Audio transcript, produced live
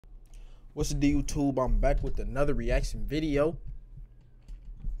What's the deal, YouTube? I'm back with another reaction video.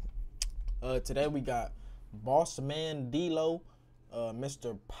 Today we got BossMan Dlow,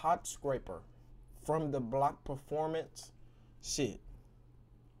 Mr. Pot Scraper from the block performance. Shit,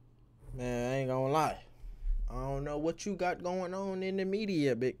 man, I ain't gonna lie. I don't know what you got going on in the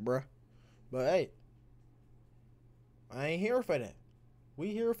media, big bruh, but hey, I ain't here for that.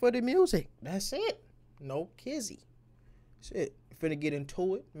 We here for the music. That's it. No kizzy. Shit. Finna get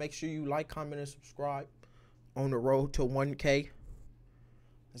into it. Make sure you like, comment, and subscribe. On the road to 1K.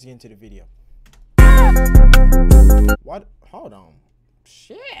 Let's get into the video. What? Hold on.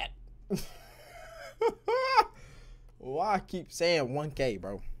 Shit. Why I keep saying 1K,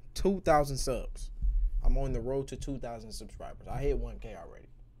 bro? 2,000 subs. I'm on the road to 2,000 subscribers. I hit 1K already.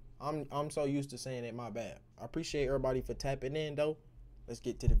 I'm so used to saying it. My bad. I appreciate everybody for tapping in, though. Let's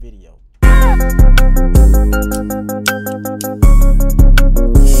get to the video.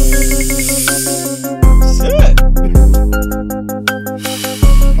 Shit.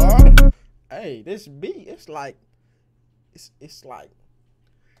 Hey, this beat, it's like,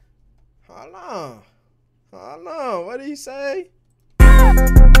 hold on, what did he say?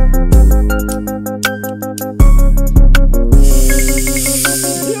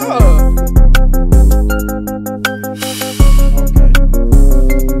 Yeah.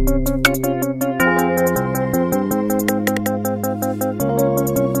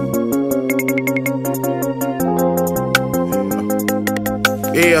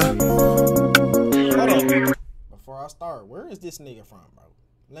 Yeah. Hold on. Before I start, where is this nigga from, bro?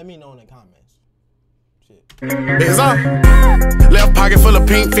 Let me know in the comments. Shit. It's on. Left pocket full of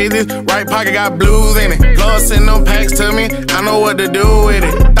pink 50s, right pocket got blues in it. Lord send them packs to me, I know what to do with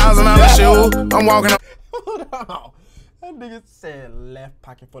it. $1,000 shoe, I'm walking up. Hold on. That nigga said left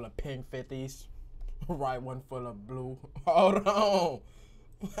pocket full of pink 50s, right one full of blue. Hold on.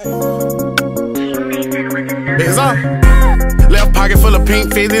 It's on. Left pocket full of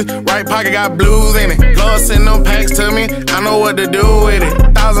pink 50s, right pocket got blues in it. Lord send them packs to me, I know what to do with it.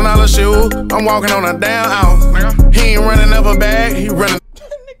 $1,000 shoe, I'm walking on a damn ounce. He ain't running up a bag, he running.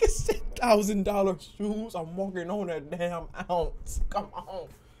 That nigga said $1,000 shoes, I'm walking on a damn ounce. Come on.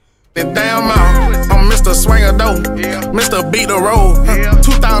 Damn out, I'm Mr. Swinger Dough, Mr. Beat the Road,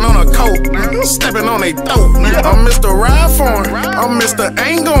 2,000 on a coat, stepping on they throat. I'm Mr. Ride Foreign, I'm Mr.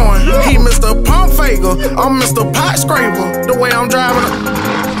 Ain't Going, he Mr. Pump Faker, I'm Mr. Pot Scraper. The way I'm driving,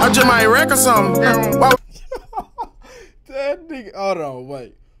 I just might wreck or something. That nigga, hold on,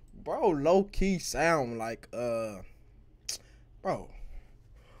 wait, bro, low key sound like bro,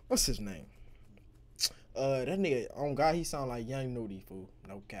 what's his name? That nigga, on God, he sound like Young Nudie, fool.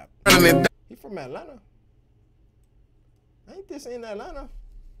 No cap. He from Atlanta. Ain't this in Atlanta?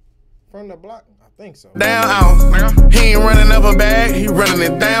 From the block? I think so. Down out. He ain't running up a bag, he running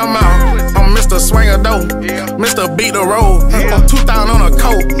it down out. I'm Mr. Swinger Dough, Mr. Beat the Road, 2,000 on a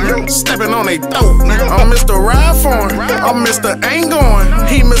coat, stepping on they throat. I'm Mr. Ride Foreign, I'm Mr. Ain't Going,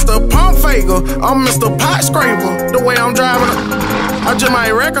 he Mr. Pump Faker, I'm Mr. Pot Scraper. The way I'm driving, I just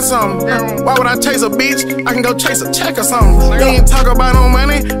might wreck or something. Why would I chase a bitch? I can go chase a check or something. You ain't talk about no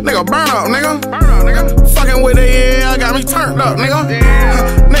money, nigga, burn up, nigga. Fucking with it, yeah, I got me turned up, nigga.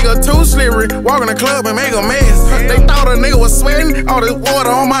 Nigga too slippery, walk in the club and make a mess. They thought a nigga was sweating, all this water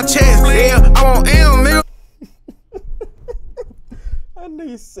on my chest. Yeah, I want M, nigga. That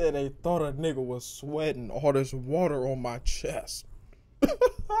nigga said they thought a nigga was sweating, all this water on my chest.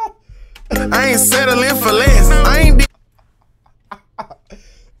 I ain't settling for less. I ain't.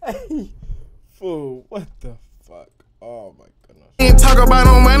 Hey, fool, what the fuck? Oh my goodness. Ain't talk about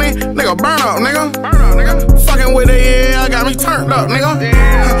no money, nigga, burn up, nigga. Fucking with it, yeah, I got me turned up, nigga.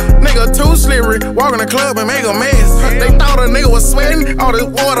 Nigga too slippery, walk in the club and make a mess. They thought a nigga was sweating, all this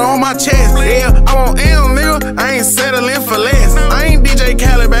water on my chest. Yeah, I want M, nigga, I ain't settling for less. I ain't DJ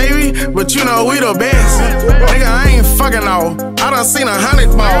Khaled, baby, but you know we the best. Nigga, I ain't fucking off. I done seen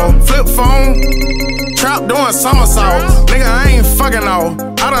 100 ball, flip phone, trap doing somersaults. Nigga, I ain't fucking off.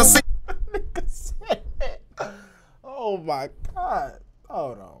 I done seen. Oh my God.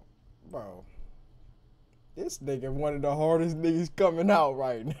 Hold on, bro. This nigga one of the hardest niggas coming out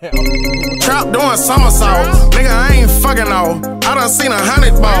right now. Trap doing somersaults. Nigga, I ain't fucking off. I done seen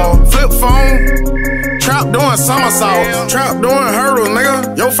 100 ball, flip phone, trap doing somersaults. Trap doing hurdles,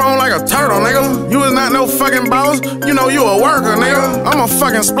 nigga. Your phone like a turtle, nigga. You is not no fucking boss. You know you a worker, nigga. I'm a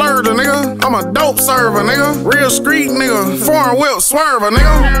fucking splurger, nigga. I'm a dope server, nigga. Real street, nigga. Foreign whip swerver,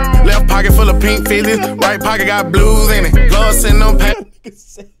 nigga. Left pocket full of pink 50s, right pocket got blues in it. Lord send them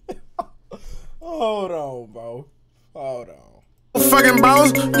packs. Hold on, bro. Hold on. Fucking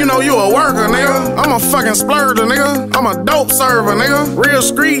boss, you know you a worker, nigga. I'm a fucking splurger, nigga. I'm a dope server, nigga. Real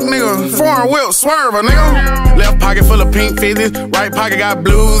street, nigga. Foreign whip swerver, nigga. Left pocket full of pink 50s, right pocket got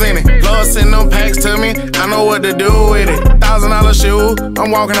blues in it. Love send them packs to me, I know what to do with it. $1,000 shoe,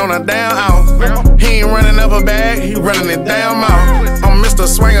 I'm walking on a down out. He ain't running up a bag, he running it down mouth. I'm Mr.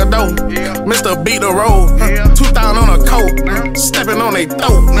 Swinger Dough, Mr. Beat the Road. 2,000 on a coat, stepping on they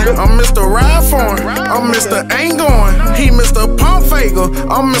throat. I'm Mr. Ride Foreign, I'm Mr. Ain't Going. He Mr. Pump Faker,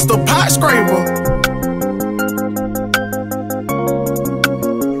 I'm Mr. Pot Scraper.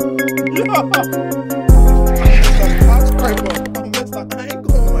 Mr. Pot Scraper, I'm Mr. Ain't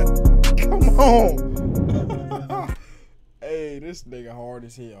Going. Come on. Hey, this nigga hard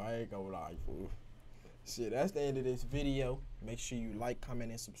as hell. I ain't gonna lie, fool. Shit, that's the end of this video. Make sure you like,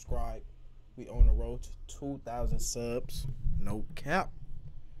 comment, and subscribe. We on the road to 2,000 subs. No cap.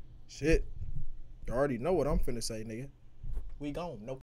 Shit. You already know what I'm finna say, nigga. We gone. No